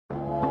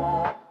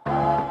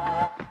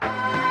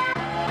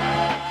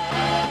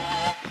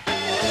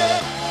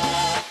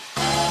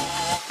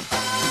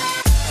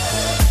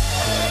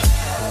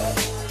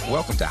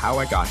How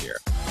I Got Here,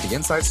 the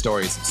inside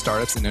stories of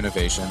startups and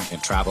innovation in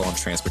travel and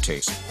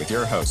transportation, with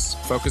your hosts,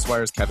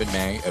 FocusWire's Kevin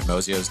May and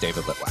Mozio's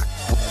David Litwack.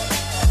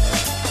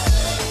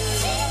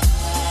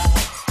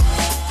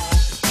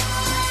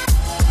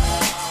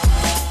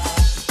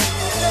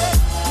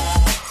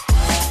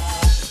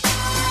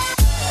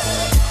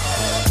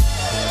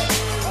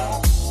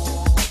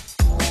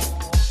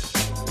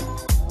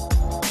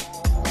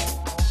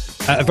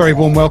 A very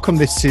warm welcome.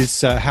 This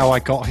is How I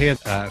Got Here,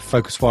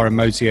 FocusWire and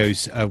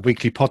Mozio's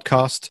weekly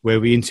podcast where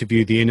we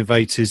interview the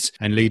innovators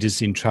and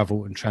leaders in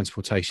travel and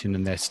transportation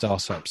and their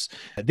startups.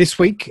 This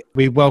week,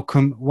 we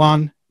welcome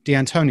Juan De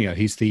Antonio.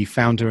 He's the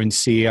founder and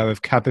CEO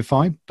of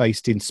Cabify,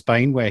 based in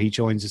Spain, where he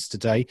joins us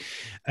today.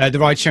 The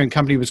ride-sharing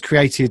company was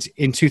created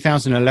in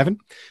 2011,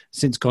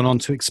 since gone on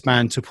to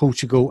expand to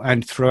Portugal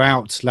and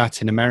throughout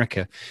Latin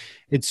America.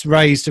 It's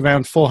raised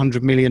around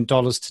 $400 million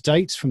to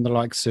date from the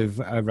likes of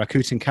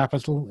Rakuten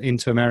Capital,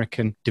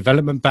 Inter-American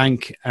Development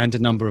Bank, and a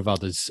number of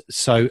others.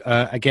 So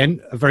again,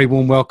 a very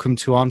warm welcome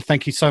to Juan.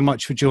 Thank you so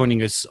much for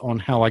joining us on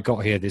How I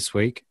Got Here this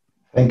week.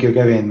 Thank you,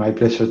 Kevin. My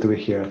pleasure to be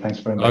here. Thanks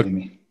for inviting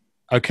me.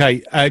 Okay.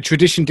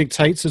 Tradition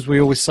dictates, as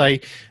we always say,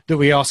 that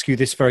we ask you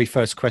this very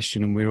first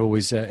question, and we're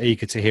always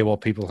eager to hear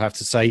what people have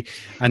to say.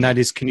 And that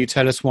is, can you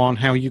tell us, Juan,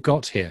 how you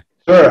got here?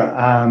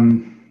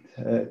 Sure.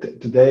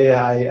 Today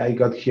I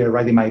got here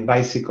riding my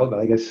bicycle, but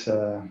I guess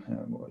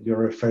you're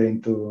referring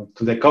to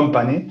the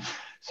company.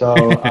 So,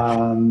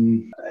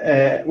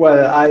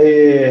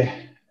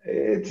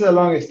 it's a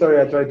long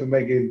story. I try to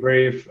make it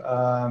brief.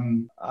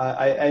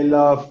 I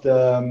love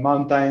the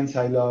mountains.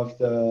 I love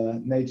the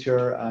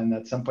nature. And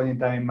at some point in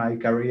time in my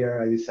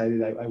career, I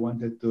decided I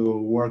wanted to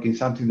work in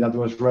something that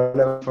was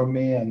relevant for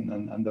me.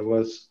 And there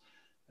was,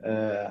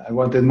 I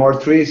wanted more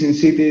trees in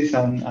cities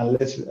and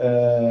less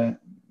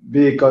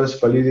vehicles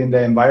polluting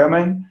the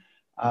environment.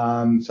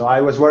 So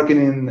I was working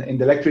in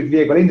the electric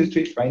vehicle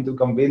industry, trying to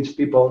convince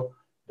people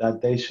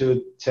that they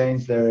should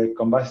change their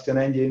combustion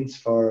engines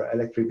for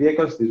electric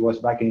vehicles. This was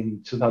back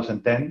in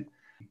 2010.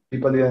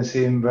 People didn't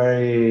seem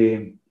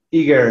very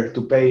eager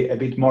to pay a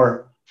bit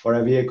more for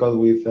a vehicle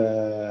with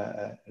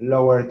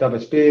lower top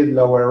speed,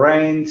 lower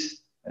range.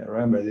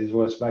 Remember, this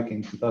was back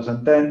in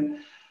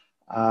 2010.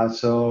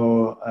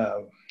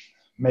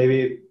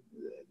 Maybe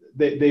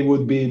they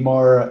would be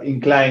more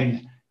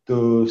inclined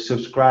to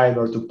subscribe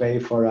or to pay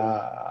for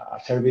a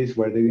service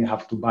where they didn't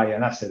have to buy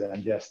an asset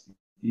and just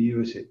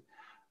use it.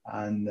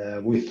 And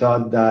we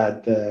thought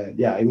that,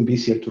 it would be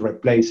easier to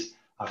replace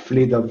a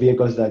fleet of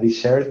vehicles that is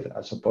shared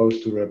as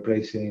opposed to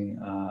replacing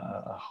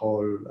a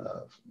whole,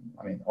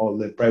 all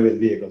the private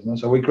vehicles. No?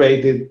 So we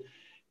created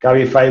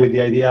Cabify with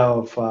the idea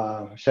of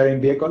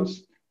sharing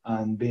vehicles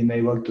and being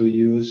able to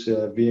use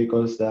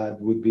vehicles that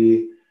would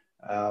be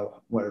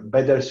were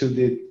better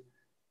suited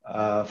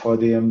for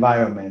the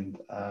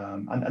environment.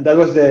 And that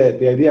was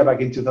the idea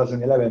back in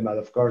 2011, but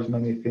of course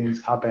many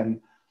things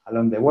happened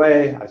along the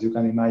way. As you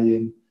can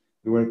imagine,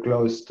 we were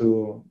close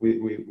to,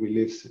 we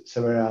lived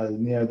several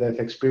near-death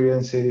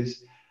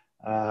experiences,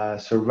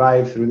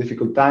 survived through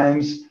difficult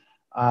times,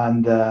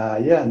 and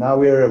now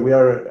we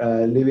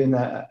are living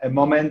a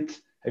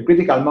moment, a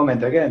critical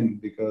moment again,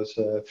 because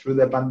through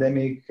the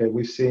pandemic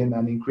we've seen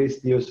an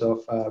increased use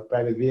of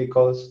private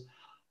vehicles,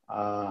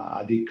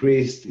 a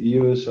decreased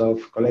use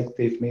of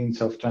collective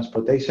means of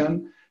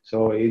transportation.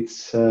 So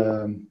it's,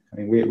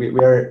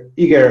 we are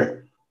eager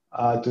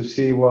to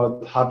see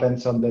what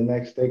happens on the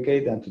next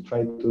decade and to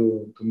try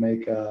to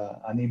make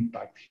an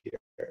impact here.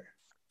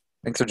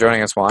 Thanks for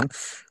joining us, Juan.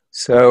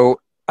 So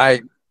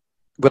I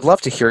would love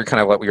to hear kind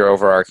of what your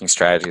overarching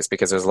strategy is,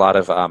 because there's a lot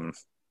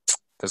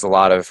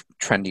of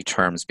trendy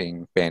terms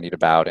being bandied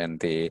about in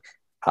the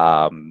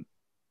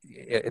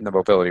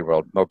mobility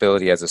world.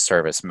 Mobility as a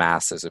service,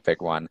 MaaS is a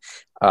big one.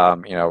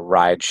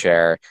 Ride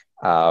share,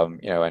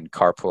 and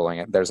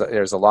carpooling. There's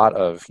a lot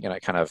of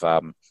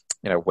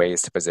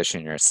ways to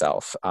position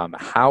yourself.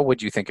 How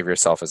would you think of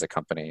yourself as a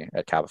company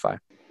at Cabify?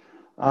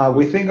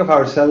 We think of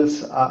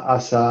ourselves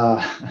as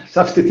a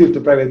substitute to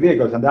private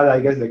vehicles, and that,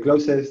 I guess, the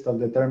closest of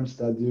the terms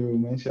that you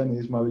mentioned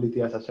is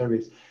mobility as a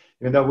service.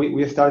 Even though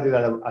we started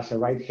as a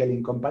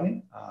ride-hailing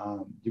company,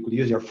 you could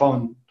use your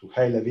phone to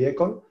hail a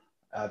vehicle.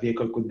 A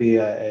vehicle could be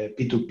a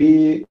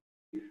P2P,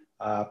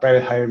 a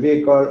private hire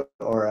vehicle,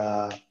 or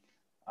a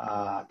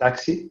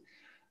taxi.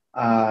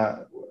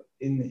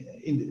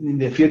 In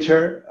the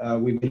future,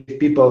 we believe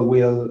people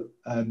will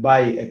buy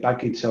a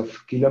package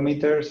of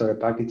kilometers or a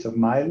package of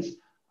miles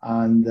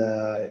and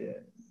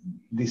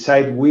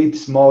decide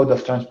which mode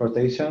of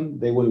transportation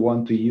they will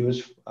want to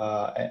use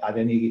at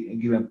any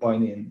given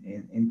point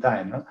in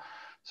time. No?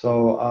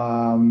 So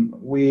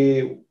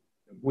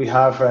we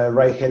have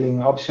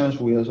ride-hailing options.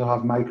 We also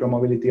have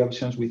micro-mobility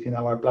options within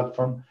our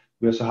platform.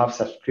 We also have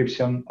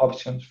subscription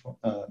options.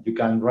 You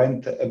can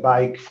rent a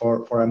bike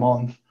for a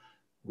month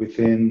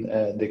within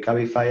the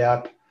Cabify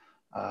app.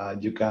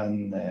 You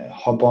can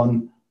hop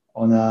on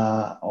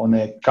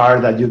a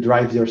car that you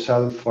drive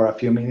yourself for a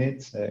few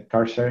minutes,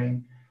 car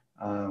sharing.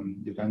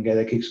 You can get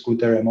a kick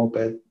scooter, a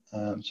moped.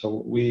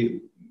 So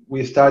we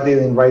started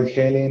in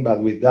ride-hailing, but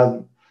with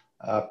that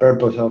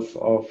purpose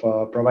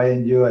of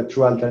providing you a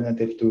true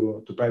alternative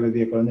to private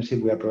vehicle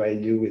ownership, we are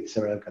providing you with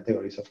several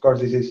categories. Of course,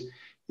 this is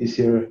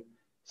easier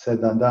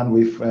said than done.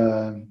 We've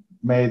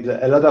made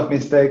a lot of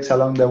mistakes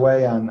along the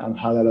way and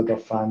had a lot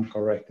of fun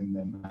correcting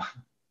them.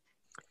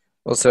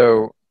 Well,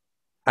 so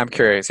I'm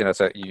curious,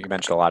 so you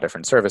mentioned a lot of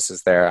different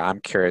services there.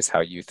 I'm curious how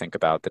you think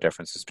about the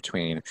differences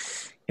between,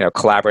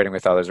 collaborating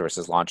with others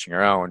versus launching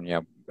your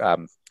own,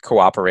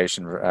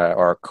 cooperation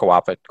or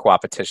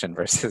co-opetition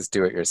versus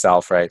do it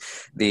yourself, right?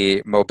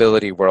 The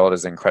mobility world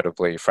is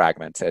incredibly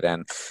fragmented.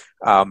 And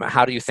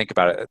how do you think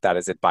about it? That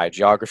is it by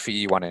geography?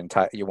 You want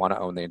to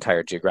own the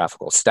entire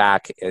geographical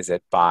stack? Is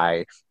it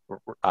by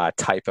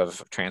type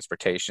of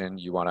transportation?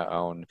 You want to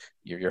own,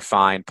 you're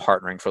fine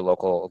partnering for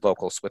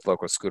local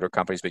scooter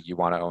companies, but you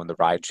want to own the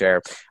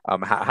rideshare.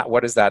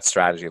 What does that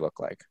strategy look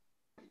like?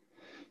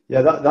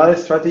 Yeah, that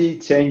strategy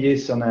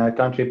changes on a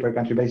country per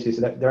country basis.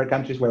 There are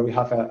countries where we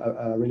have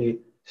a really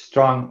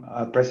strong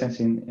presence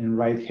in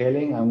ride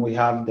hailing, and we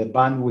have the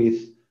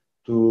bandwidth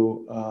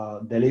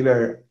to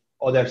deliver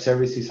other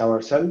services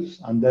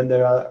ourselves. And then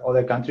there are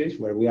other countries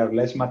where we are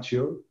less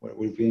mature, where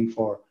we've been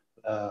for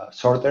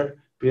shorter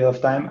period of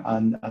time,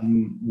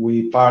 and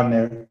we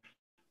partner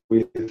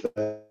with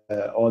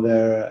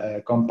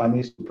other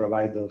companies to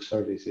provide those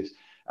services.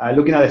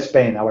 Looking at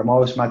Spain, our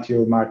most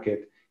mature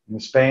market, in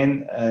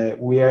Spain,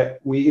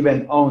 we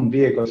even own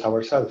vehicles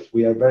ourselves.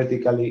 We are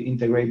vertically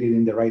integrated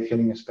in the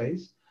ride-hailing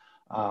space,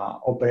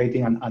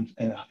 operating and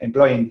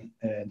employing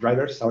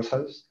drivers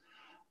ourselves.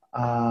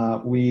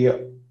 We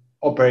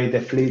operate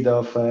a fleet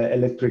of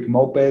electric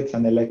mopeds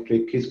and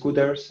electric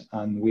scooters,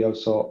 and we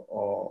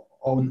also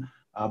own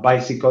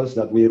bicycles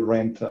that we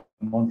rent on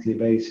a monthly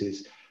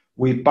basis.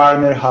 We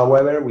partner,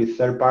 however, with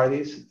third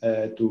parties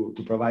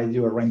to provide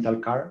you a rental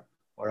car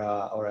or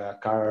a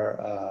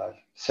car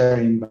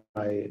sharing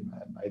by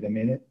the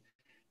minute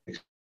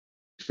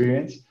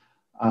experience.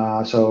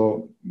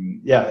 So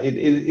yeah,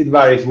 it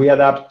varies. We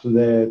adapt to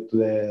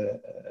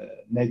the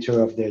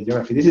nature of the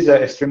geography. This is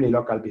an extremely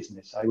local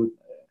business. I would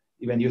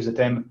even use the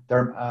term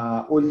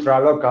ultra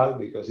local,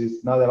 because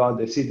it's not about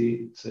the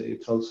city.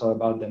 It's also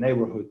about the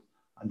neighborhood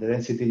and the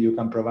density you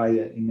can provide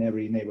in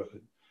every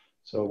neighborhood.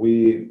 So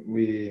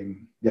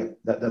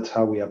that's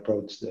how we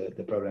approach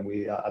the problem.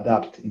 We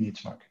adapt in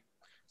each market.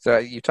 So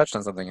you touched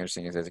on something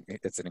interesting.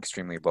 It's an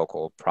extremely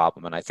local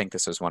problem, and I think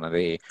this was one of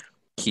the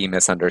key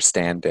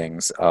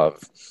misunderstandings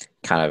of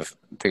kind of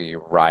the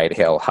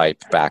ride-hail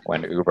hype back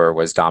when Uber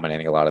was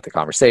dominating a lot of the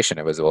conversation.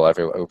 It was,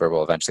 Uber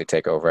will eventually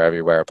take over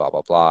everywhere, blah,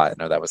 blah, blah. I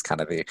know that was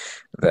kind of the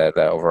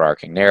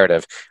overarching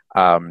narrative.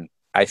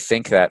 I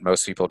think that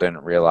most people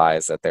didn't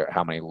realize that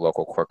how many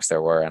local quirks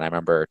there were. And I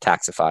remember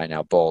Taxify,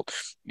 now Bolt,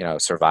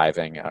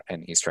 surviving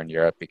in Eastern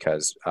Europe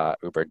because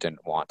Uber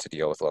didn't want to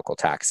deal with local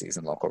taxis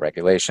and local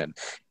regulation.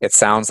 It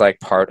sounds like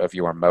part of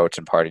your moat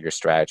and part of your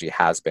strategy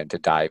has been to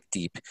dive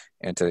deep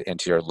into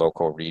your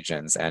local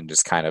regions and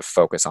just kind of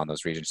focus on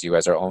those regions. You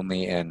guys are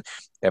only in,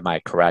 am I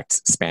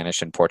correct,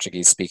 Spanish and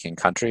Portuguese speaking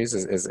countries?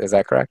 Is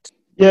that correct?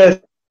 Yes.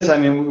 I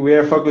mean, we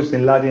are focused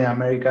in Latin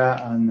America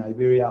and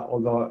Iberia,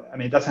 although, I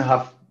mean,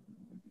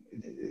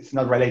 it's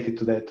not related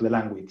to the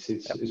language.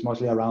 It's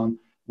mostly around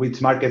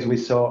which markets we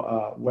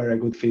saw were a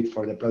good fit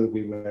for the product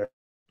we were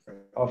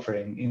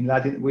offering.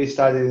 We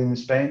started in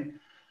Spain,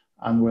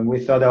 and when we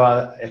thought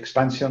about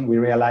expansion, we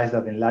realized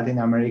that in Latin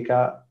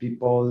America,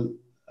 people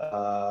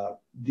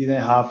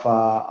didn't have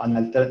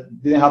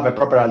a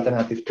proper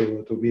alternative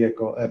to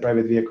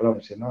private vehicle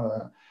ownership.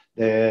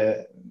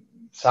 The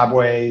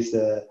subways,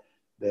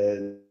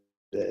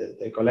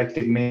 the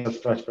collective means of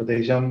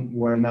transportation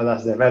were not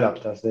as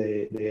developed as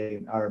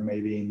they are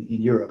maybe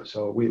in Europe.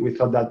 So we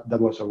thought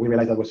we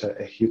realized that was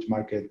a huge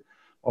market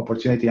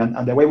opportunity.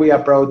 And the way we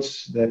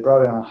approached the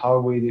problem and how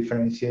we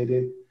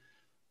differentiated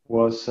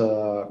was,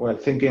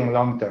 thinking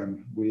long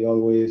term. We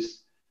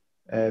always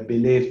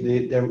believed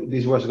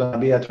this was going to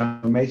be a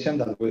transformation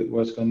that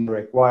was going to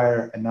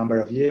require a number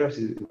of years.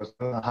 It was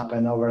going to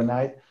happen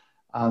overnight.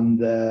 And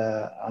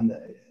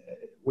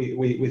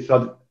we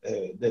thought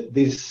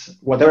that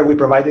whatever we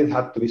provided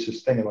had to be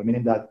sustainable,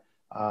 meaning that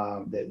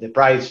the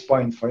price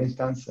point, for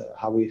instance,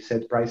 how we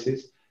set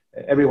prices,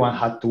 everyone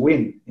had to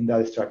win in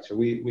that structure.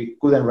 We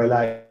couldn't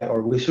rely,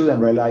 or we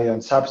shouldn't rely on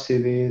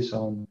subsidies,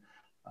 on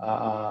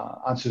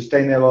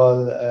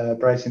unsustainable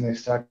pricing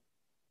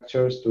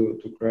structures to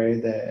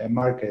create a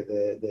market.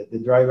 The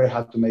driver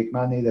had to make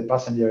money, the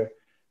passenger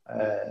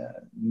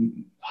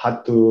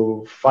had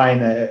to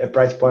find a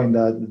price point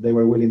that they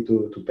were willing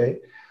to pay.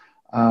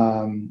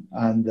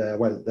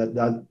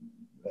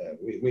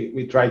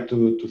 We tried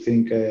to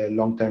think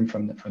long term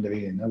from the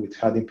beginning, which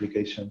had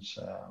implications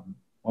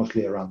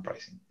mostly around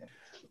pricing. Yeah.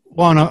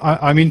 Well,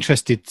 I'm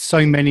interested.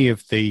 So many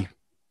of the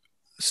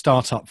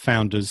startup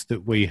founders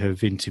that we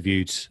have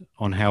interviewed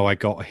on How I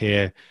Got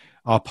Here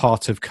are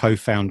part of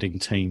co-founding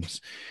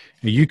teams.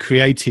 You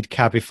created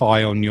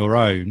Cabify on your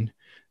own,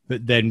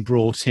 but then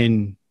brought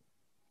in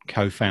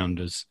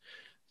co-founders.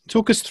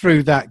 Talk us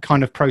through that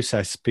kind of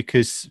process,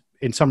 because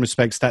in some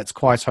respects, that's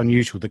quite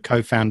unusual. The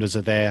co-founders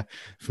are there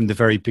from the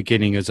very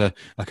beginning as a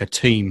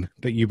team,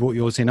 but you brought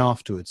yours in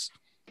afterwards.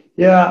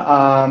 Yeah,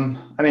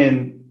 I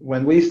mean,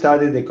 when we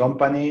started the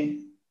company,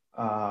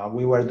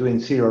 we were doing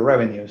zero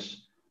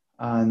revenues,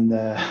 and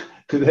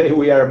today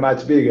we are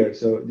much bigger.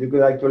 So you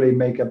could actually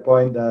make a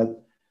point that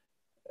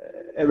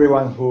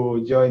everyone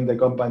who joined the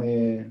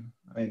company,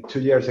 I mean, 2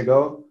 years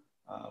ago,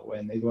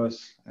 when it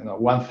was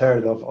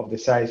 1/3 of the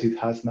size it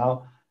has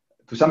now,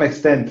 to some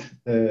extent,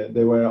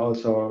 they were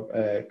also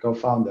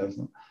co-founders.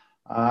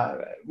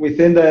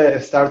 Within the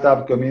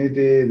startup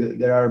community,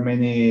 there are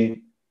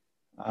many,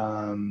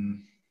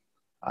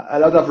 a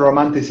lot of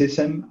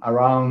romanticism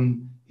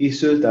around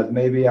issues that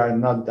maybe are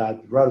not that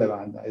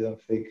relevant. I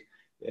don't think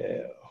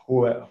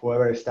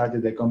whoever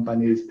started the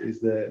company is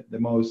the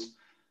most,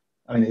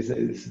 I mean,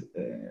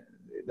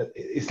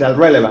 it's not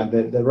relevant.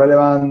 The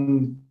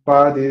relevant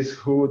part is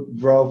who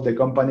drove the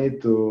company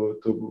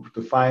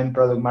to find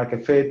product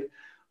market fit,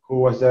 who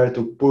was there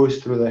to push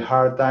through the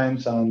hard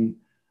times and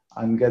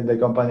get the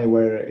company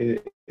where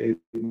it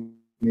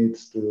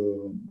needs to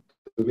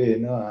be, you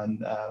know.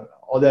 And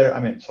I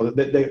mean, so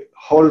the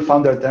whole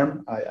founder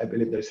term, I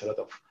believe there's a lot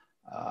of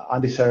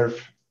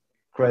undeserved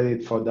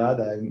credit for that.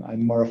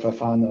 I'm more of a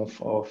fan of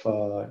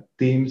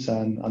teams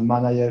and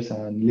managers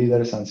and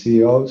leaders and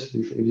CEOs,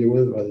 if you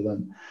will, rather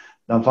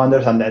than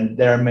founders. And then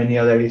there are many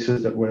other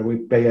issues where we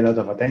pay a lot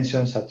of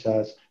attention, such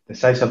as the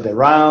size of the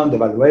round, the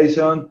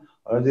valuation.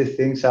 All these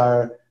things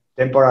are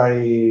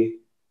temporary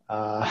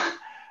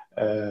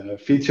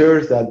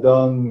features that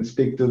don't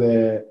speak to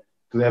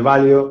the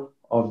value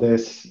of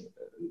this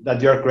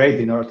that you're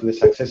creating or to the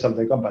success of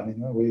the company. You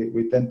know,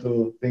 we tend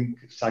to think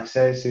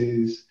success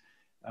is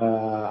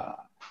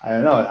I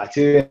don't know,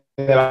 achieving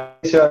the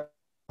valuation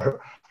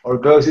or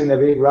closing the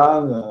big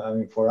round. I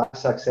mean, for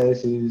us,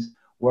 success is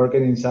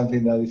working in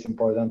something that is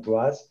important to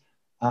us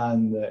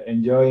and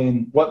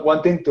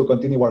wanting to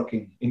continue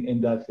working in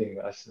that thing.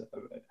 As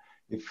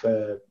if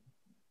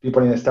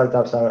people in the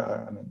startups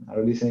are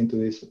listening to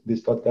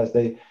this podcast,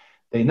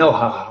 they know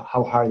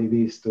how hard it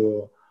is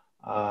to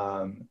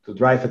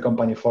drive a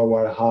company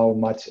forward, how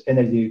much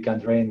energy you can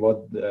drain,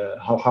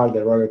 how hard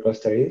the roller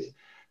coaster is.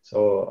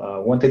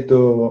 So wanting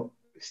to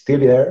still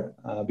be there,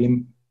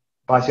 being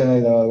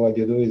passionate about what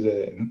you do is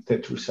the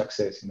true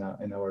success in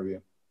our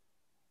view.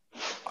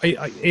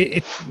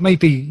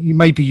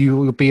 Maybe you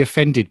will be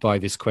offended by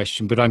this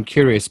question, but I'm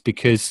curious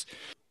because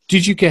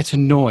did you get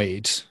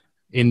annoyed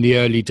in the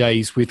early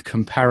days with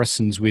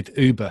comparisons with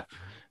Uber?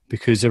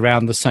 Because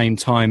around the same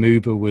time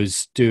Uber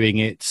was doing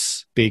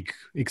its big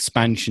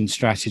expansion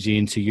strategy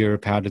into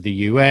Europe out of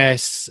the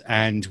US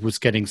and was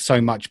getting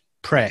so much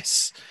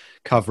press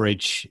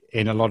coverage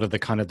in a lot of the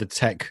kind of the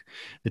tech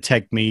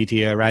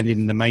media and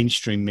in the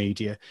mainstream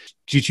media.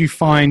 Did you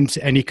find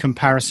any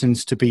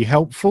comparisons to be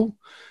helpful?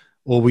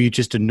 Or were you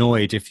just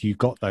annoyed if you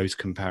got those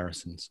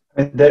comparisons?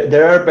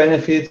 There are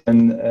benefits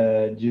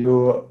when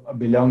you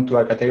belong to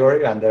a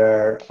category, and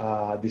there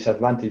are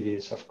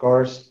disadvantages. Of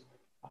course,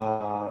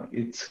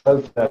 it's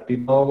helpful that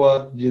people know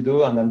what you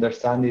do and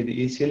understand it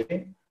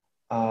easily.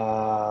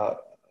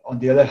 On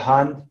the other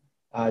hand,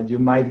 you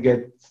might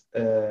get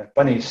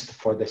punished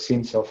for the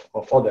sins of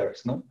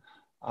others, no?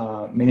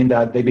 Meaning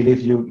that they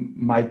believe you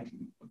might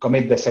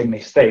commit the same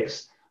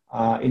mistakes.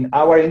 In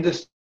our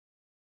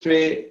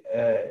industry,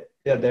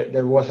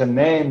 there was a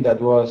name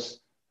that was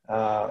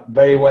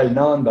very well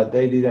known, but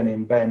they didn't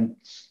invent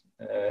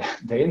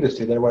the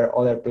industry. There were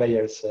other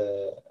players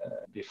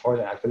before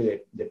them.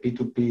 Actually, the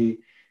P2P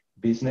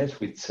business,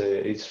 which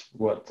is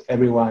what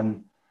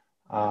everyone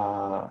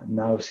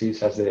now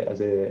sees as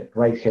the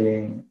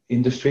ride-hailing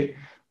industry,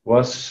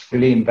 was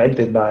really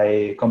invented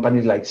by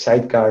companies like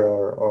Sidecar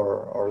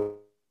or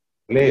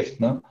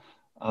Lyft, no?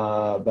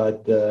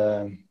 But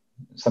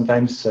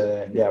sometimes,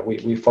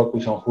 we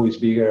focus on who is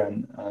bigger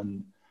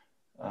and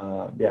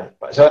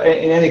So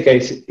in any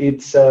case,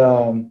 it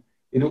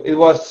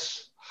was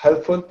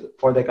helpful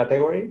for the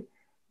category,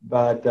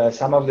 but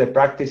some of the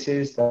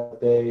practices that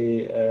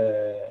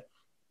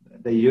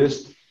they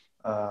used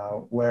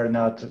were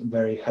not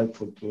very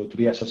helpful to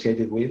be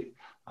associated with.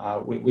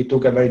 We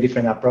took a very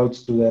different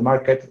approach to the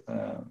market.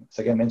 As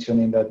again,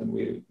 mentioning that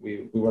we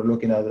were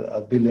looking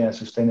at building a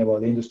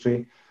sustainable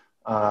industry.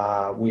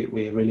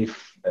 We really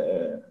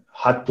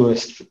had to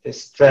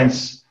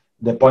strengthen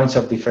the points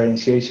of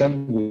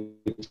differentiation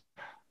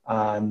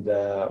and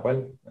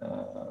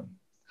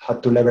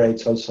had to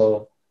leverage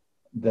also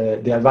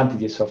the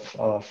advantages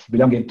of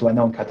belonging to a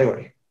known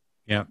category.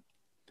 Yeah.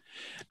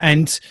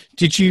 And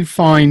did you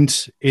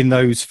find in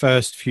those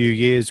first few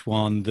years,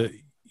 Juan, that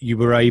you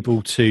were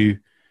able to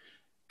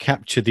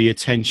capture the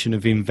attention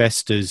of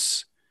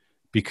investors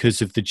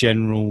because of the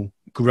general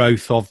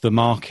growth of the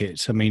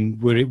market? I mean,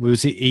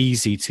 was it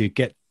easy to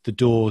get the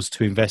doors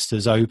to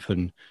investors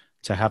open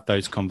to have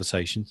those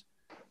conversations?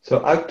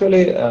 So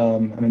actually,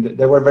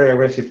 there were very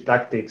aggressive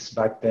tactics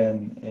back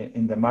then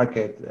in the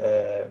market.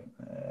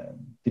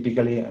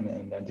 Typically,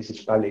 and this is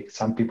public,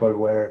 some people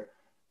were,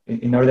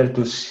 in order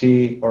to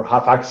see or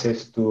have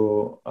access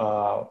to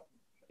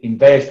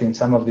invest in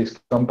some of these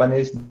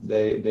companies,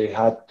 they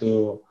had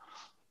to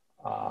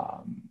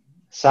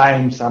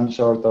sign some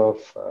sort of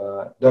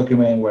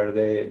document where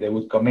they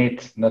would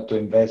commit not to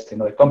invest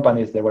in other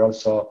companies. There were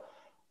also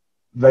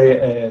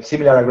very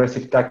similar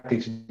aggressive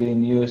tactics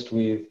being used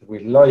with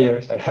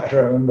lawyers. I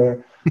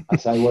remember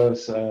as I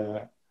was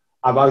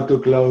about to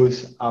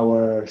close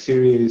our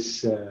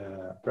series,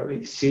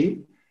 probably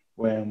C,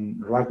 when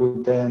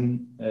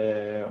Rakuten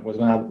was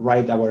going to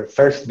write our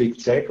first big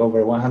check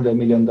over $100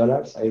 million.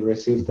 I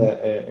received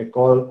a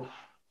call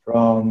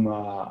from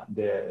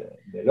the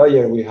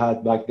lawyer we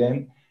had back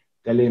then,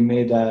 telling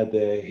me that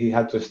he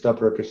had to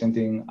stop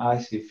representing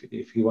us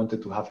if he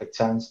wanted to have a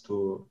chance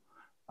to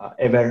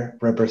ever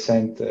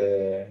represent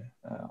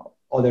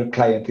other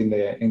client in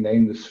the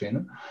industry.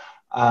 No?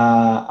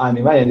 And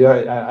imagine,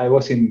 I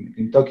was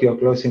in Tokyo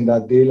closing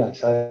that deal, and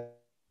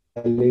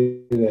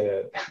suddenly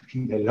the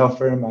law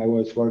firm I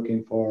was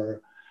working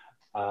for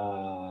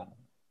 5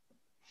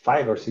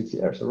 or 6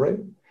 years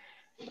already,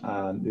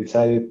 and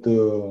decided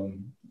to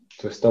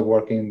stop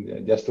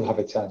working just to have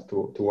a chance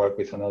to work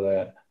with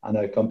another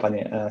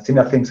company.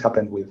 Similar things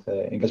happened with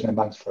investment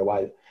banks for a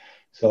while.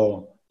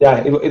 So yeah,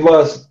 it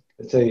was,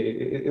 let's say,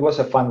 it was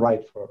a fun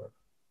ride for.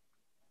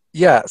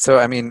 Yeah. So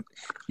I mean,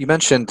 you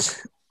mentioned,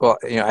 well,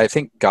 I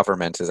think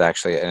government is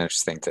actually an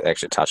interesting to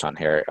actually touch on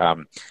here.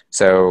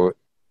 So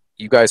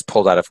you guys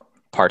pulled out of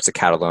parts of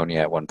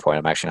Catalonia at one point.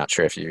 I'm actually not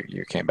sure if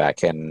you came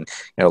back in.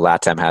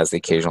 LATAM has the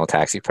occasional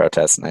taxi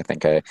protests, and I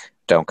think I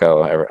don't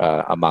go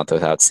a month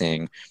without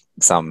seeing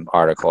some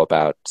article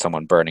about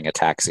someone burning a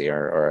taxi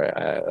or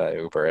a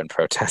Uber in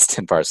protest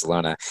in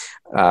Barcelona.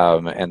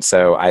 And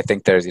so I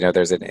think there's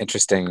an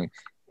interesting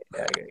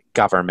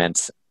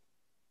government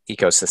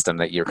ecosystem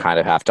that you kind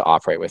of have to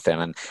operate within.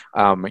 And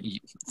you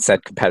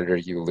said competitor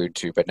you allude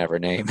to but never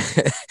name.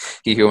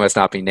 He who must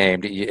not be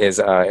named is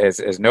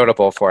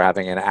notable for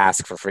having an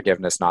ask for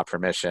forgiveness, not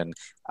permission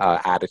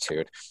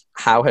attitude.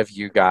 How have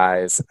you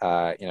guys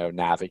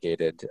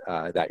navigated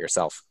that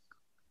yourself?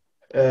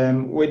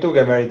 We took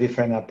a very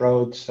different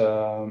approach,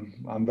 a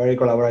very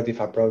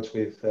collaborative approach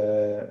with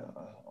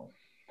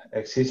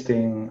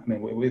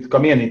with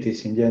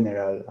communities in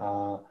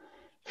general.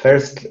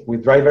 First,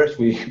 with drivers,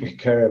 we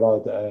care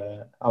about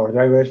our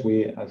drivers.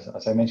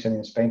 As I mentioned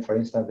in Spain, for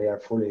instance, they are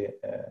fully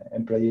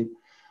employed.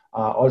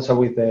 Also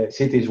with the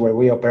cities where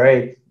we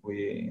operate,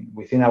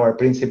 within our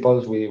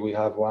principles, we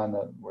have one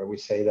where we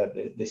say that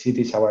the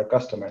city is our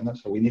customer. No?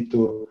 So we need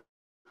to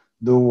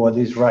do what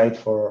is right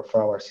for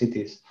our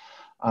cities.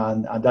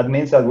 And that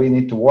means that we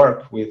need to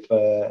work with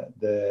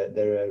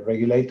the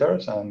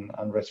regulators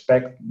and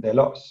respect the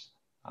laws.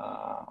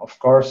 Of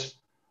course,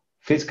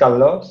 fiscal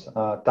laws,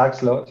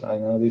 tax laws. I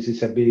know this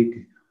is a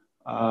big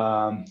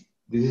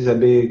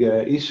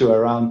issue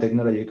around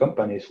technology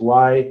companies.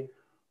 Why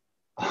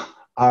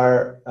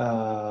are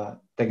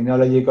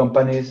technology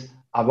companies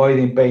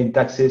avoiding paying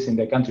taxes in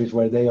the countries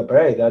where they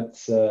operate?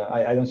 That's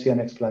I don't see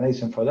an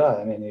explanation for that.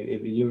 I mean,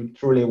 if you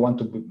truly want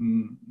to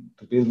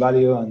build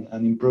value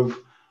and improve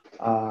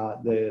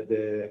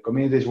the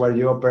communities where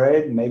you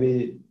operate,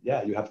 maybe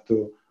you have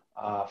to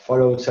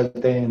follow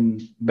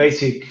certain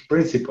basic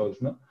principles.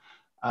 No?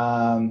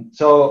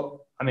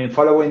 So I mean,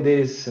 following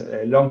this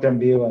long-term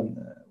view, and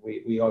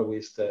we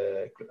always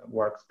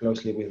worked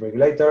closely with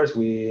regulators.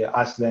 We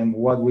asked them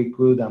what we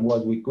could and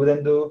what we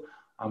couldn't do,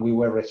 and we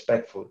were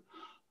respectful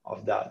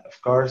of that.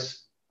 Of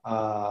course,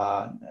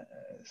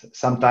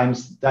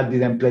 sometimes that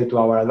didn't play to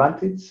our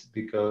advantage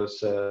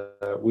because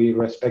we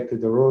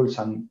respected the rules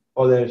and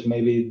others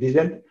maybe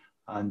didn't,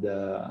 and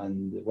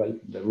well,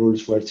 the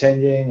rules were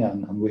changing,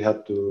 and we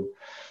had to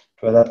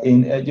adapt.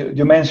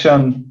 You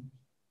mentioned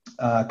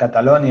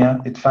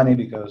Catalonia. It's funny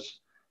because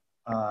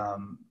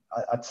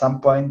at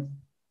some point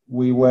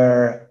we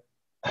were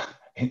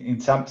in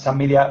some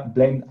media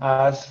blamed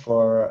us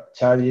for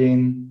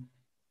charging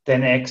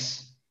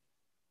 10x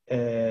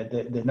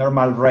the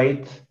normal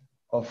rate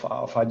of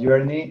a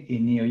journey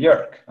in New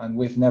York, and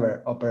we've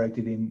never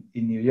operated in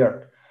New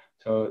York.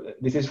 So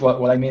this is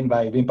what I mean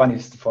by being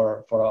punished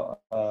for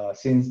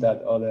sins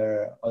that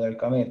other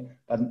commit.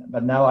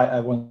 But now I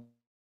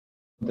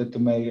wanted to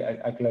make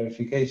a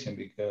clarification,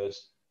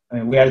 because I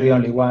mean we are the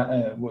only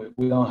one.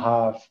 We don't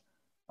have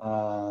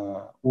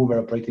Uber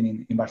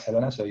operating in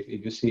Barcelona. So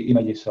if you see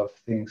images of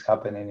things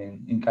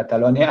happening in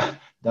Catalonia,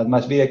 that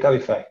must be a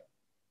Cabify.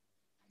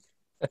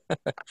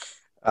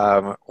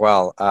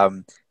 Well,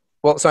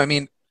 so I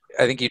mean,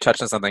 I think you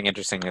touched on something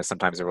interesting.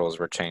 Sometimes the rules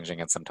were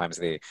changing, and sometimes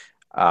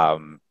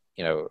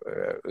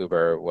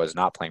Uber was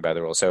not playing by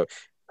the rules. So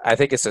I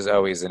think this is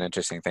always an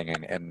interesting thing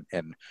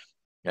in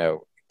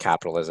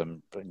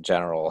capitalism in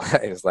general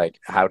is like,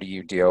 how do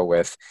you deal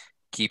with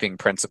keeping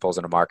principles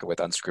in a market with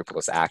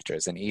unscrupulous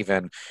actors? And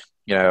even,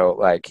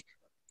 like,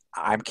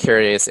 I'm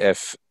curious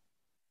if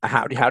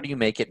how do you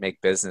make it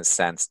make business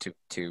sense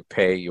to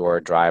pay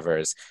your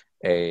drivers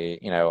a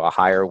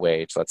higher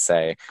wage, let's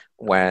say,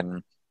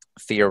 when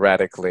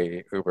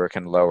theoretically Uber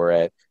can lower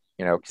it,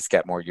 just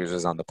get more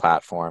users on the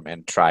platform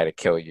and try to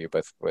kill you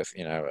with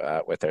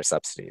their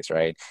subsidies,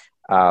 right?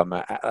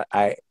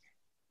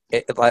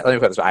 Let me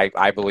put this.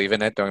 I believe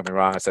in it. Don't get me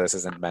wrong. I said this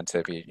isn't meant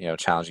to be,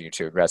 challenging you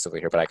too aggressively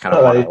here, but I kind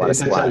of No, but want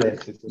it's a to,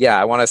 challenge. yeah,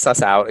 I want to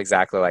suss out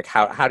exactly like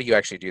how do you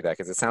actually do that?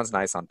 Because it sounds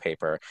nice on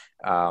paper,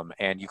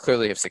 and you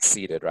clearly have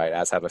succeeded, right?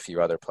 As have a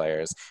few other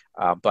players.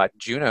 But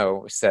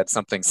Juno said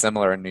something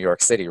similar in New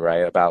York City,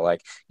 right? About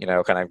like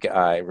kind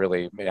of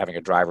really having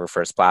a driver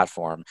first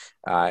platform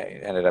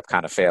ended up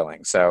kind of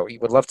failing. So we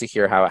would love to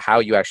hear how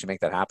you actually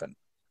make that happen.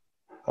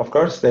 Of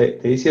course,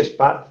 the easiest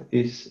path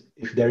is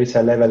if there is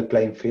a level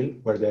playing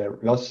field where the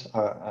laws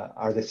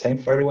are the same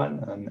for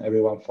everyone and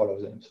everyone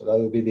follows them. So that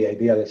would be the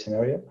ideal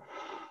scenario.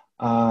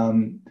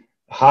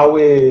 How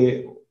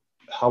we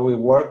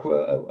work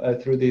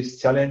through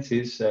this challenge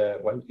is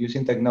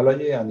using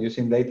technology and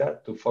using data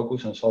to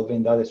focus on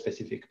solving that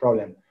specific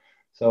problem.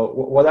 So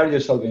what are you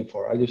solving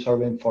for? Are you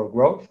solving for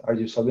growth? Are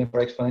you solving for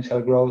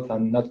exponential growth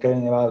and not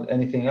caring about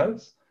anything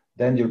else?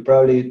 Then you'll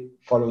probably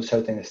follow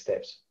certain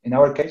steps. In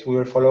our case, we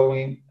were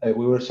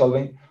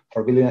solving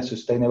for building a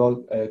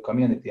sustainable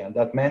community, and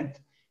that meant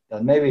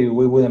that maybe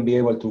we wouldn't be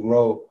able to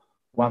grow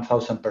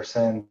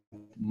 1,000%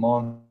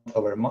 month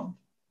over month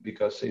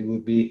because it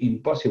would be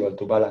impossible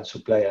to balance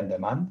supply and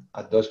demand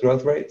at those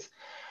growth rates,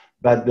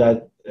 but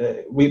that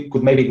we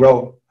could maybe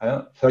grow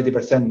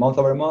 30% month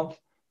over month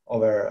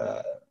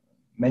over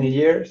many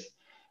years,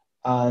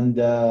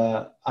 and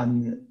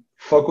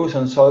focus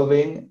on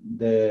solving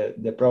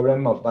the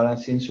problem of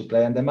balancing supply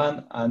and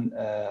demand and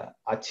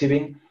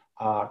achieving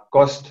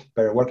cost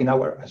per working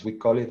hour, as we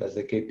call it, as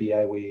the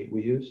KPI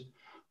we use,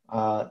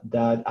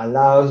 that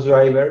allows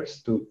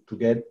drivers to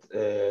get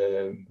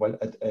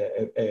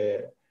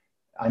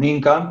an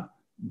income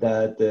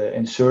that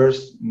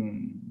ensures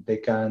they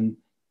can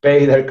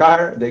pay their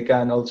car, they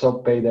can also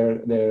pay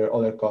their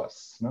other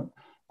costs. No?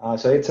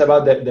 So it's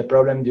about the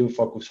problem you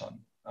focus on.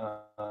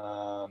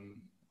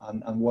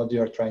 And what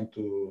you are trying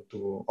to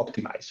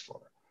optimize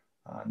for.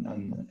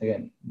 And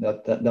again,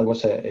 that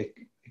was a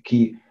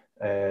key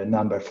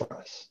number for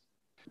us.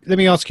 Let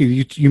me ask you,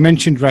 you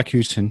mentioned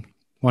Rakuten,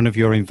 one of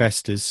your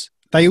investors.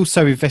 They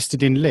also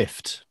invested in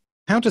Lyft.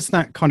 How does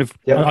that kind of,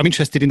 I'm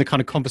interested in the kind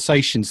of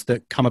conversations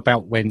that come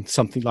about when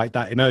something like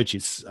that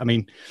emerges. I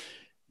mean,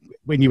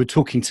 when you were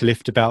talking to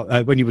Lyft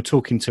about, when you were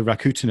talking to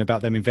Rakuten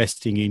about them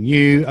investing in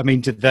you, I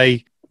mean,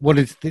 what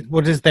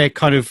is their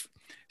kind of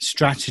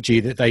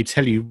strategy that they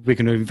tell you, we're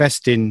going to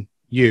invest in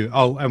you,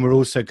 and we're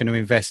also going to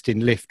invest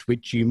in Lyft,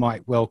 which you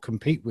might well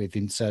compete with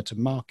in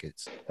certain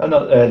markets?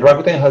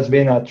 Rakuten has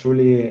been a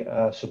truly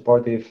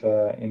supportive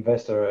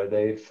investor.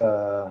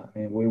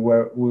 We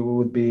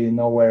would be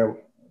nowhere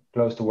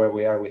close to where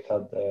we are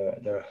without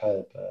their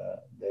help.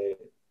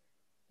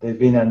 They've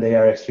been and they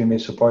are extremely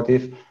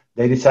supportive.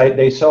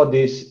 They saw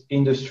this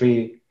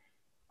industry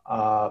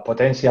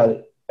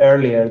potential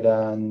earlier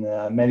than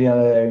many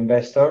other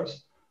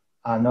investors,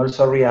 and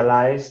also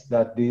realized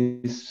that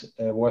this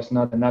was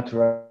not a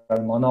natural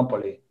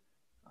monopoly.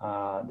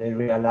 They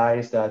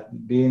realized that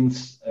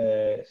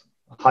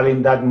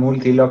having that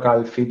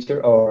multi-local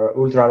feature or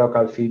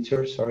ultra-local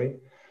feature,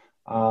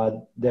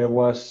 there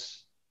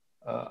was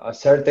a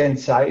certain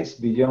size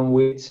beyond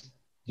which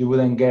you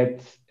wouldn't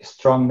get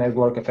strong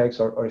network effects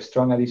or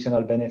strong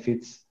additional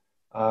benefits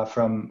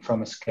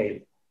from scale.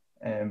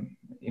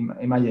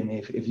 Imagine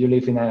if you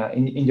live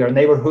in your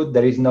neighborhood,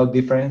 there is no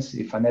difference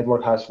if a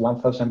network has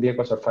 1,000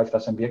 vehicles or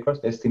 5,000 vehicles.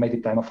 The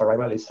estimated time of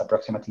arrival is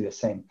approximately the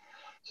same.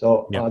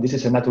 So this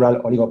is a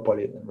natural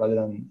oligopoly rather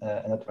than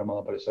a natural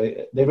monopoly. So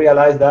they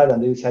realized that,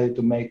 and they decided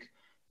to make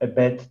a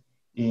bet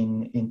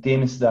in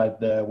teams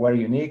that were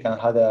unique and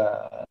had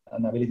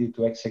an ability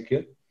to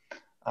execute.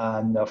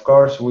 And of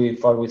course,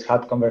 we've always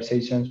had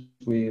conversations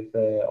with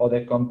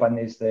other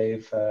companies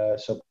they've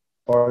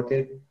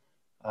supported.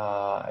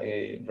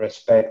 I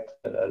respect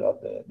a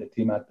lot the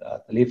team at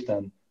Lyft,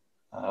 and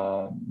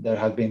there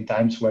have been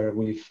times where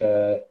we've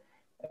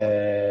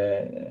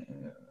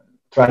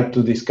tried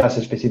to discuss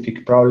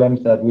specific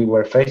problems that we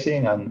were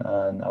facing, and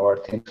our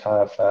teams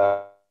have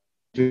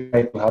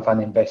tried to have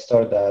an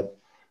investor that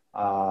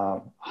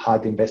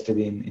had invested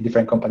in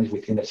different companies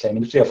within the same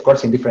industry, of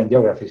course, in different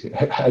geographies.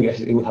 I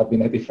guess it would have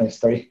been a different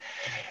story.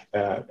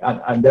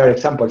 And there are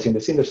examples in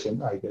this industry,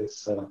 I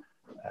guess.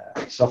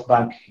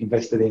 SoftBank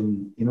invested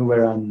in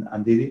Uber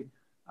and Didi,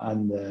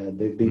 and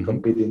they've been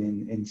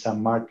competing in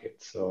some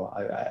markets. So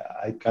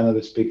I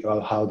cannot speak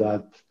about how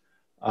that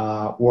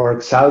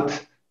works out.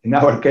 In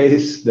our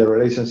case, the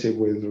relationship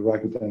with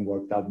Rakuten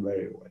worked out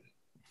very well.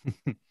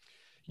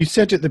 You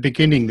said at the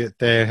beginning that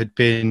there had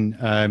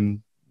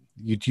been,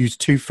 you'd used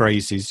two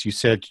phrases. You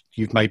said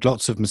you've made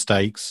lots of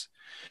mistakes,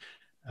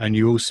 and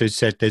you also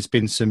said there's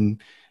been some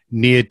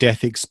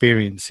near-death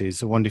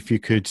experiences. I wonder if you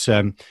could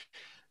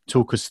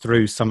talk us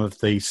through some of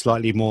the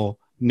slightly more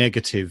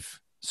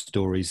negative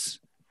stories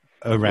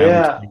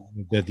around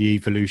the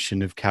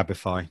evolution of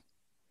Cabify.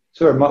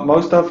 Sure.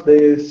 Most of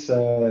these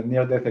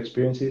near-death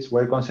experiences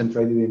were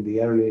concentrated in the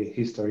early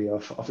history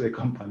of the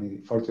company,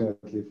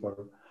 fortunately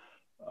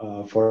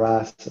for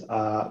us.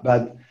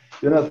 But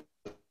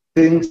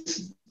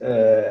things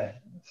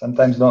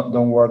sometimes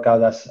don't work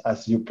out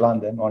as you plan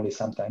them, only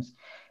sometimes.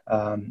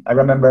 I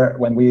remember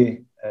when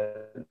we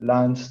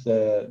launched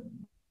the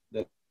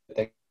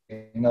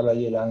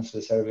technology, launched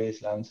the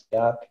service, launched the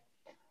app,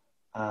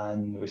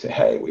 and we said,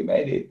 hey, we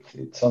made it.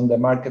 It's on the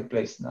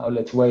marketplace. Now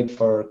let's wait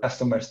for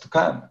customers to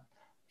come.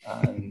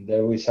 And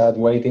there we sat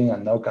waiting,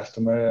 and no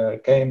customer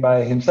came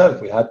by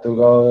himself. We had to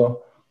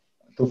go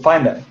to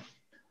find them.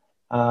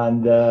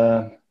 And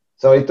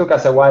so it took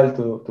us a while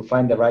to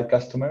find the right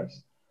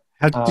customers.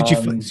 How did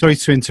you? Sorry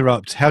to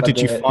interrupt. How did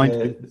you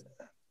find?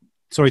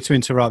 Sorry to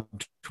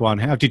interrupt, Juan.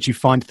 How did you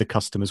find the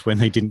customers when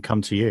they didn't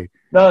come to you?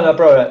 No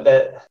problem.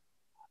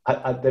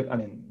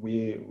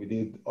 We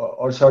did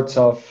all sorts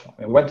of.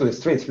 We went to the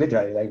streets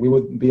literally. Like we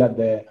would be at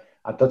the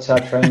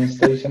Atocha train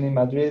station in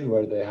Madrid,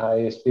 where the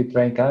high-speed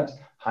train comes,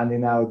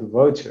 handing out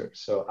vouchers.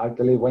 So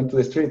actually went to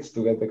the streets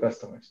to get the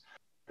customers.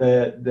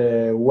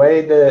 The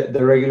way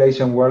the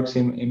regulation works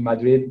in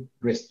Madrid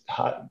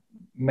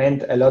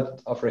meant a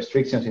lot of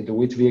restrictions into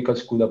which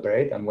vehicles could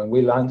operate. And when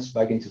we launched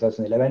back in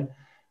 2011,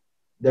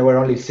 there were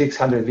only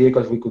 600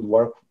 vehicles we could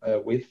work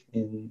with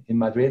in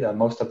Madrid, and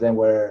most of them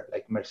were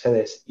like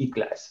Mercedes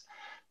E-Class.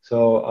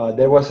 So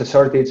there was a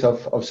shortage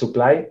of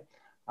supply,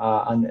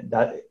 and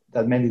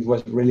that meant it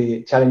was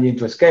really challenging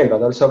to scale,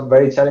 but also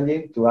very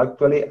challenging to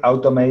actually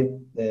automate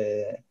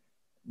the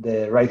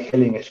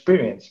ride-hailing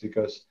experience,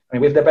 because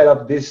we've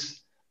developed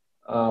this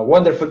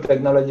wonderful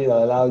technology that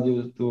allows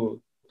you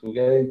to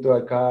get into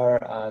a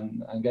car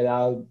and get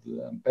out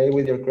and pay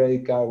with your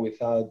credit card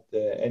without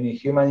any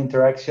human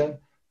interaction.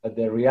 But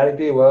the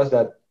reality was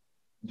that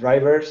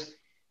drivers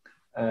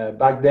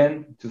back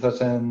then,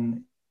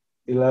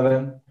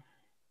 2011,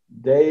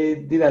 they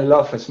didn't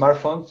love a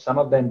smartphone. Some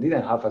of them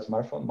didn't have a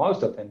smartphone.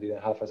 Most of them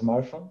didn't have a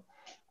smartphone.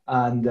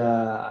 And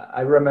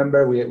I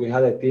remember we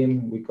had a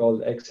team we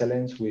called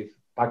Excellence with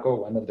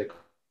Paco, one of the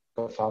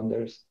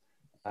co-founders,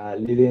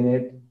 leading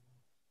it.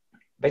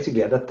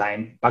 Basically, at that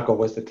time, Paco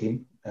was the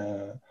team.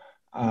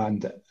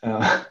 And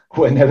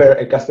whenever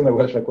a customer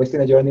was requesting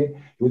a journey,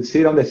 he would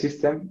see on the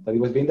system that it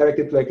was being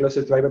directed to the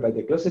closest driver, but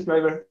the closest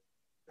driver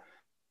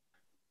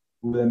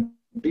wouldn't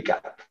pick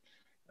up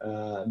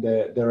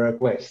the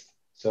request.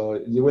 So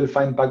you will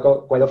find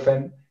Paco quite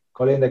often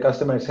calling the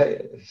customer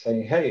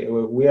saying, hey,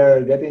 we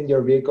are getting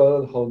your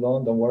vehicle, hold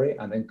on, don't worry.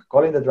 And then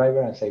calling the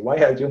driver and say, why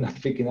are you not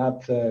picking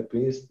up?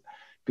 Please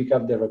pick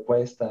up the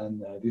request.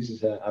 And this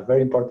is a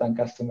very important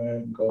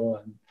customer. Go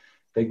and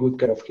take good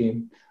care of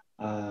him.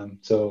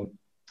 So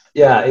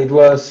yeah, it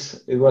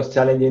was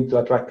challenging to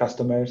attract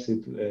customers.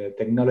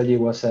 Technology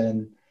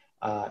wasn't,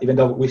 even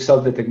though we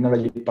solved the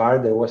technology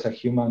part, there was a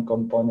human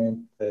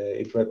component.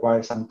 It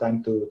required some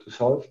time to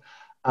solve.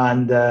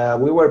 And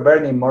we were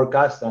burning more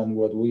cash than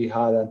what we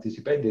had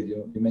anticipated.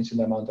 You mentioned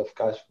the amount of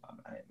cash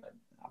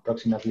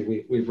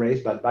approximately we've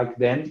raised, but back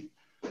then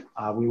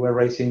we were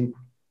raising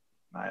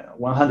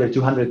 100,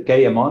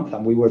 200K a month,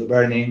 and we were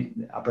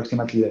burning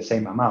approximately the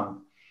same amount.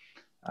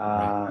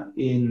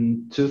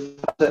 In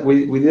 2000,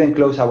 we didn't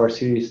close our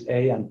Series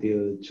A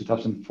until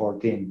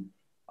 2014,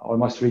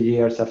 almost 3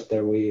 years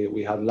after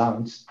we had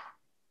launched.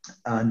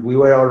 And we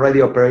were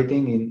already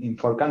operating in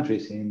 4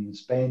 countries, in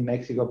Spain,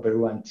 Mexico,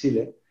 Peru, and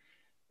Chile,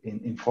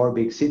 in 4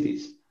 big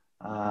cities.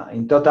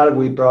 In total,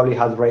 we probably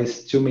had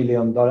raised $2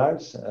 million,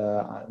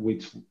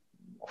 which,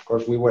 of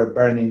course, we were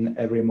burning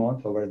every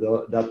month over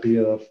that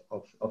period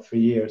of 3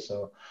 years.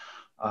 So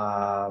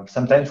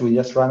sometimes we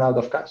just ran out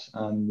of cash.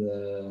 And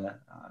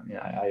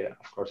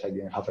of course, I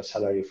didn't have a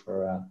salary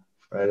for a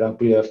long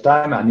period of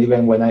time. And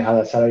even when I had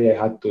a salary, I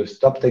had to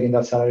stop taking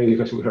that salary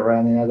because we were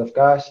running out of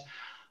cash.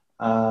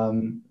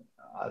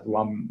 At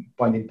one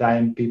point in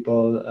time,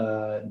 people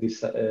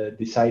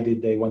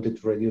decided they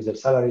wanted to reduce their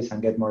salaries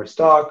and get more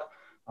stock,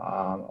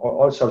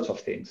 all sorts of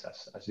things,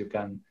 as you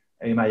can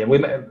imagine.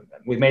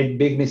 We made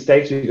big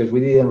mistakes because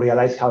we didn't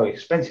realize how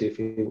expensive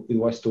it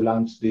was to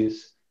launch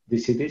these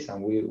cities,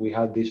 and we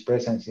had this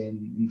presence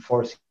in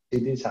 4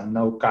 cities and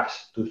no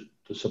cash to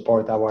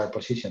support our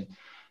position.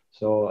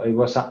 So it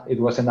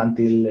wasn't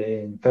until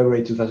in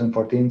February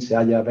 2014,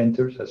 Seaya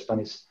Ventures, a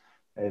Spanish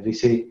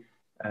VC,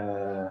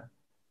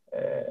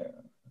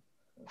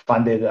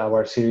 funded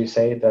our Series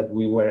A, that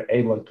we were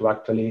able to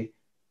actually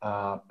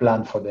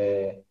plan for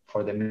the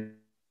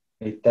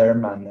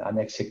midterm and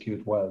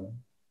execute well.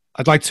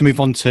 I'd like to move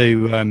on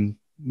to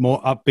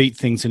more upbeat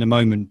things in a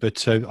moment,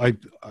 but I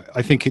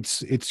think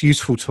it's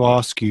useful to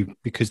ask you,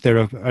 because there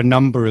are a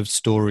number of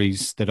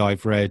stories that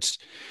I've read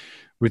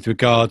with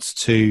regards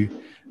to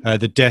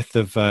the death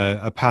of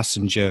a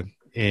passenger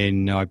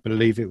in, I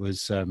believe it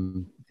was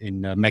in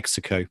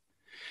Mexico.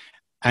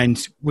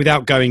 And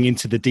without going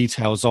into the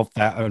details of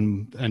that,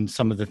 and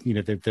some of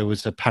the, there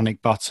was a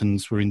panic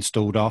buttons were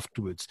installed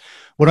afterwards.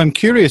 What I'm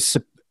curious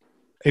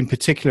in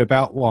particular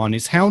about, Juan,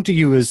 is how do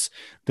you, as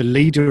the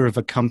leader of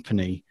a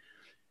company,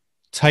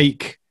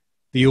 take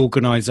the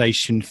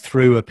organization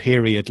through a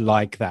period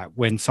like that,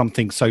 when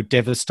something so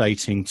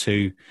devastating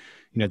to,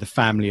 the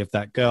family of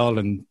that girl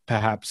and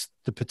perhaps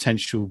the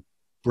potential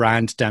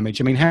brand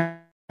damage? I mean, how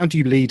do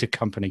you lead a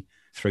company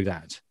through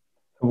that?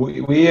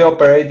 We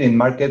operate in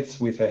markets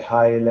with a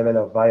high level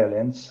of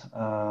violence.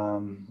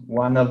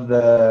 One of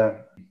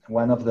the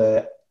one of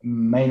the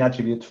main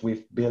attributes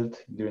we've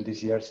built during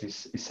these years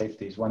is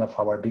safety. It's one of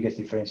our biggest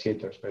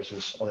differentiators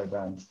versus other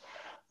brands.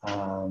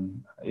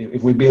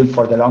 If we build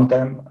for the long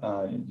term,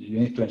 you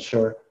need to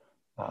ensure,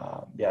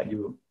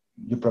 you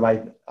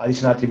provide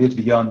additional attributes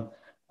beyond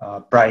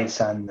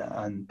price and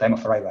time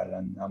of arrival.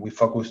 And we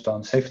focused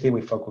on safety,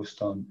 we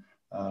focused on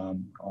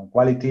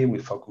quality, we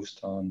focused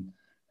on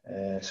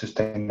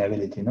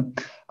sustainability.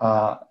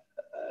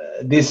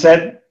 This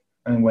said,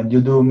 and when you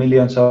do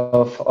millions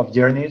of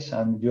journeys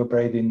and you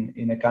operate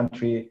in a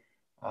country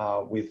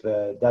with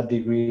that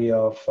degree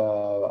of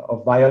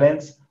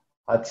violence,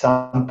 at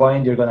some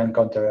point you're going to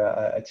encounter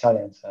a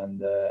challenge,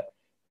 and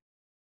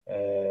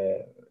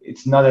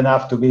it's not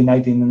enough to be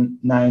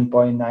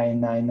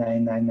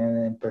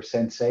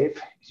 99.99999%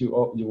 safe. You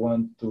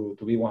want to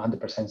be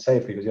 100%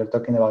 safe, because you're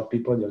talking about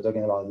people, you're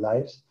talking about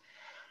lives.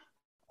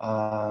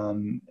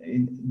 In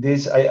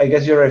this, I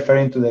guess you're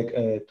referring to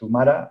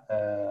Mara,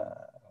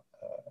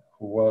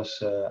 who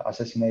was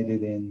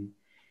assassinated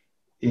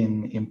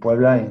in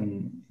Puebla,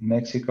 in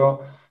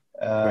Mexico.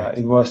 Right.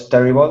 It was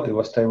terrible. It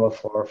was terrible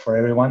for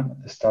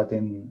everyone,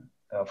 starting,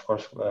 of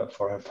course,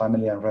 for her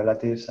family and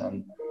relatives.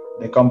 And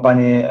the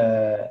company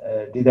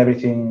did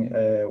everything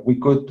we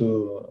could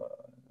to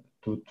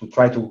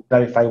try to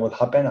clarify what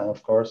happened, and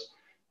of course,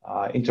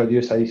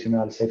 introduce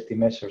additional safety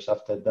measures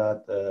after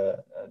that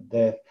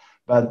death.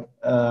 But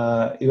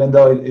even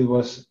though it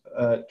was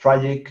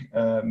tragic,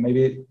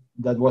 maybe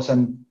that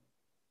wasn't.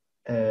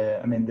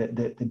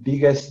 The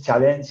biggest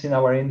challenge in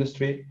our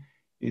industry,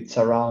 it's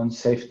around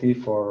safety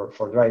for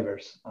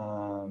drivers.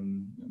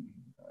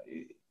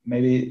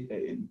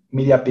 Maybe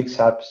media picks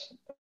up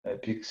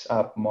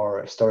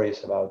more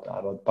stories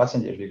about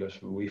passengers,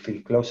 because we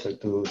feel closer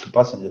to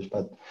passengers.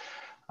 But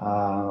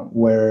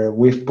where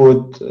we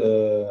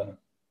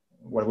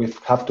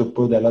have to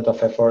put a lot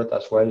of effort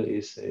as well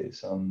is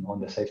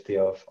on the safety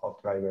of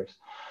drivers.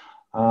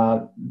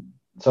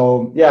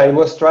 So yeah, it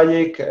was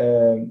tragic.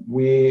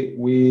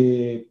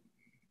 We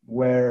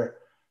were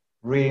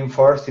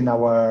reinforced in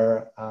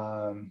our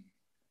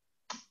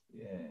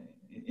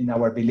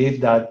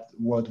belief that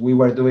what we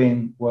were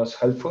doing was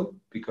helpful,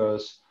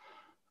 because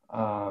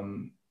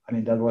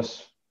that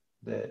was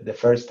the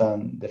first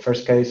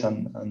case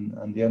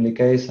and the only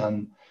case,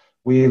 and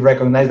we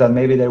recognized that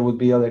maybe there would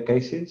be other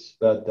cases,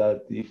 but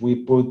that if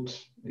we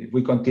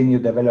continue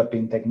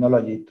developing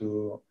technology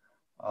to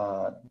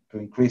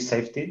increase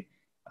safety,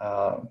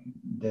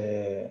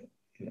 the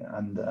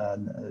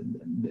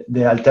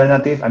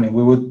alternative,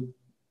 we would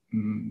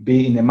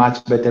be in a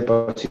much better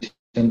position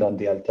than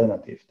the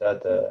alternative.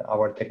 That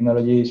our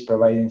technology is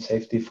providing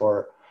safety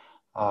for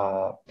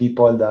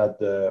people that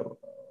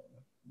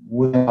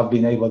wouldn't have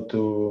been able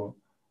to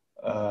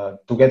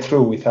get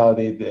through without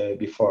it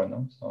before.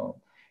 No, so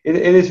it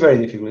is very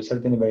difficult. It's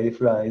certainly very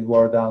difficult, and it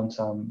wore down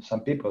some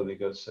people,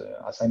 because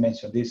as I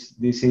mentioned, this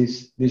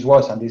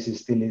was and this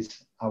still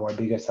is our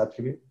biggest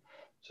attribute.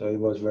 So it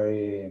was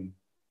very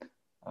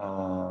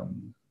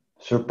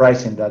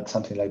surprising that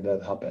something like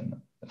that happened.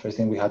 The first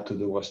thing we had to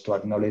do was to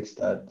acknowledge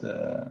that,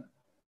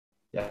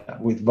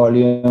 with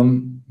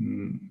volume,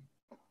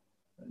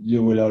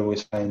 you will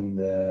always find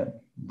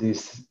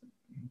these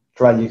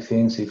tragic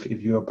things if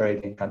you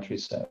operate in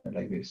countries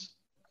like this.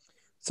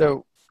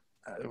 So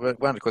I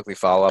wanted to quickly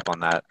follow up on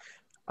that.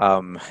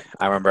 I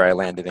remember I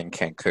landed in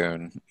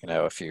Cancun,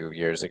 a few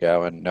years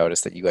ago, and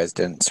noticed that you guys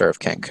didn't serve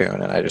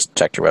Cancun, and I just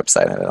checked your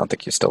website, and I don't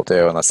think you still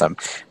do, unless I'm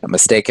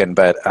mistaken.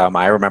 But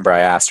I remember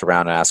I asked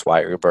around and asked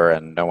why Uber,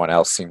 and no one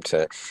else seemed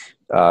to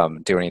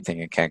do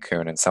anything in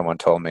Cancun. And someone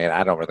told me, and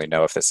I don't really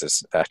know if this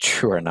is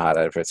true or not.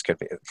 If it could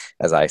be,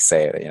 as I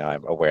say,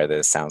 I'm aware that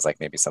it sounds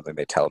like maybe something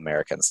they tell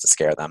Americans to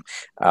scare them,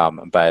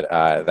 but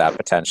that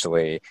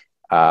potentially.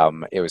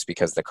 It was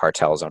because the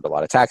cartels owned a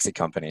lot of taxi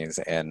companies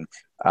in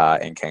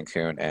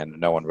Cancun, and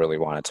no one really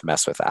wanted to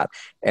mess with that.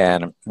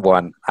 And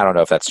I don't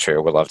know if that's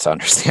true. We'd love to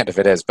understand if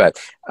it is, but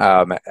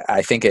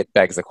I think it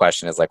begs the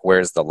question: is like,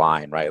 where's the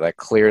line, right? Like,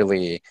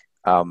 clearly,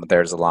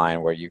 there's a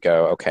line where you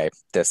go, okay,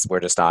 we're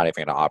just not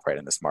even going to operate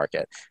in this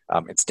market.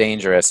 It's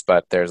dangerous,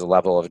 but there's a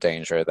level of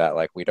danger that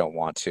we don't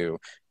want to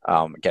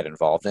get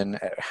involved in.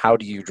 How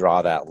do you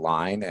draw that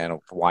line,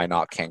 and why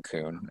not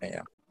Cancun?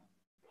 Yeah.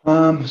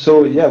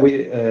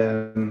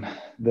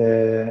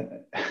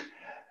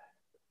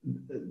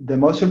 The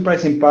most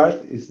surprising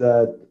part is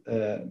that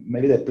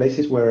maybe the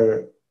places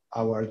where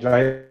our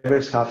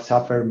drivers have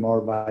suffered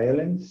more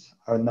violence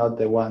are not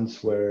the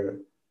ones where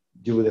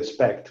you would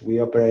expect. We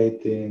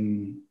operate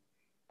in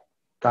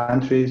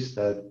countries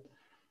that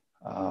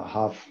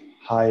have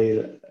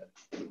high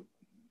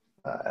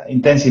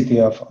intensity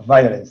of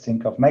violence.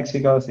 Think of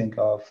Mexico, think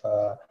of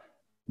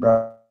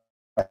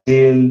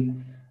Brazil,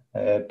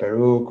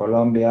 Peru,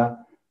 Colombia.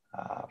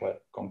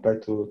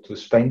 Compared to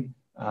Spain,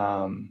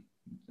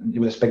 you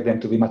would expect them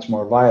to be much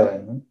more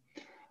violent.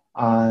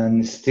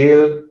 And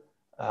still,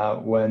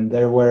 when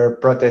there were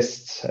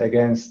protests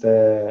against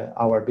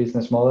our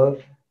business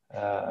model,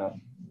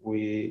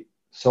 we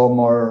saw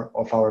more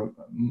of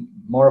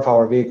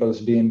our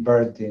vehicles being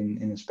burned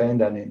in Spain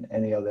than in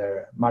any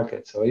other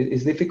market. So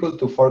it's difficult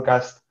to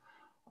forecast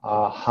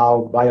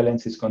how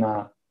violence is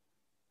gonna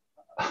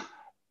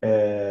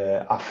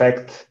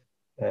affect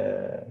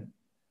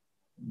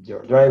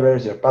your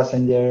drivers, your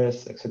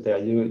passengers, etc.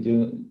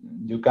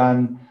 You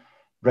can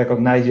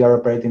recognize you are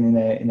operating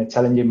in a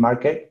challenging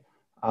market,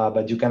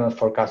 but you cannot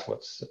forecast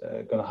what's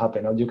going to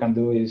happen. All you can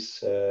do is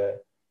to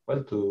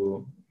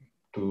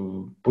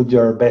put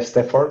your best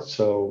effort.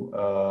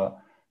 So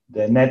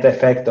the net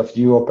effect of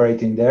you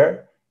operating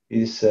there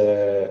is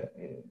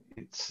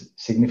it's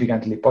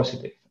significantly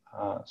positive.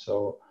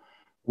 So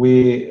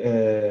we've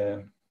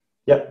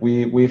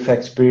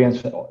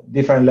experienced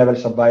different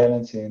levels of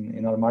violence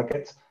in our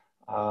markets.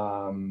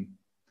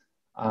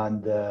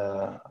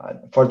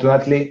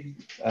 Fortunately,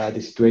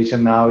 the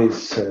situation now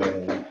is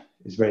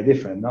very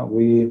different. No?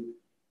 We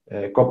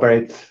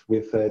cooperate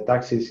with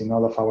taxis in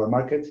all of our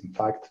markets. In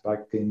fact,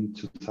 back in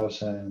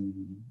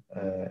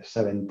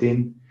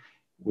 2017,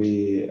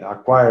 we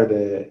acquired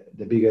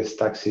the biggest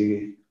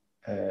taxi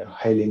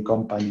hailing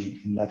company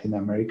in Latin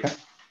America.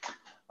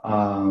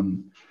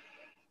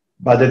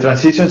 But the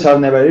transitions are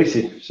never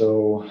easy.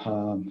 So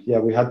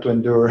we had to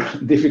endure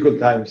difficult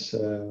times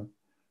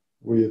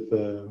with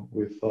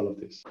all of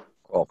this.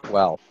 Cool.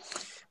 Well,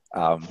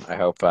 I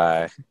hope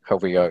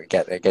we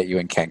get you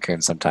in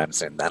Cancun sometime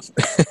soon then.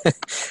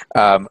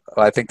 Well,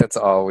 I think that's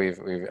all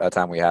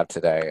time we have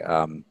today.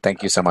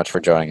 Thank you so much for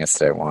joining us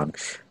today, Juan.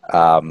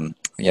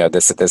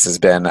 This has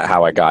been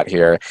How I Got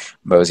Here,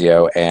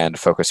 Mozio and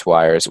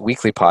FocusWire's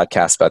weekly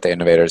podcast about the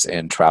innovators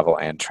in travel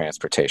and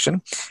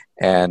transportation.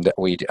 And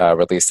we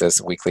release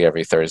this weekly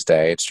every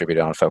Thursday,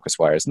 distributed on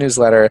FocusWire's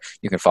newsletter.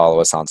 You can follow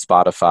us on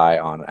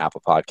Spotify, on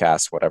Apple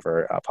Podcasts,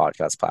 whatever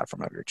podcast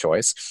platform of your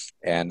choice.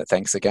 And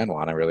thanks again,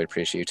 Juan. I really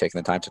appreciate you taking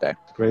the time today.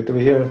 Great to be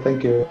here.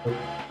 Thank you.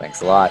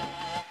 Thanks a lot.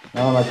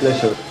 Oh, my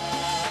pleasure.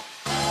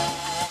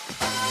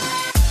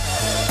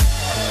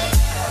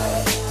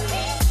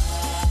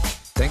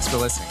 Thanks for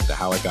listening to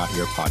How I Got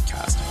Here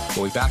podcast.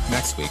 We'll be back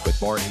next week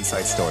with more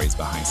insight stories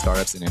behind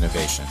startups and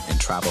innovation in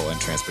travel and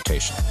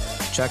transportation.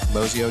 Check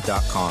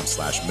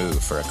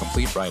mozio.com/move for a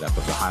complete write-up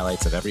of the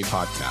highlights of every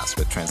podcast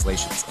with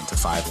translations into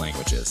 5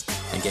 languages.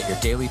 And get your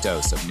daily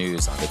dose of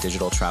news on the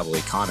digital travel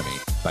economy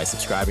by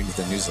subscribing to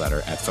the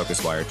newsletter at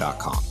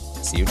focuswire.com.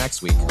 See you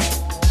next week.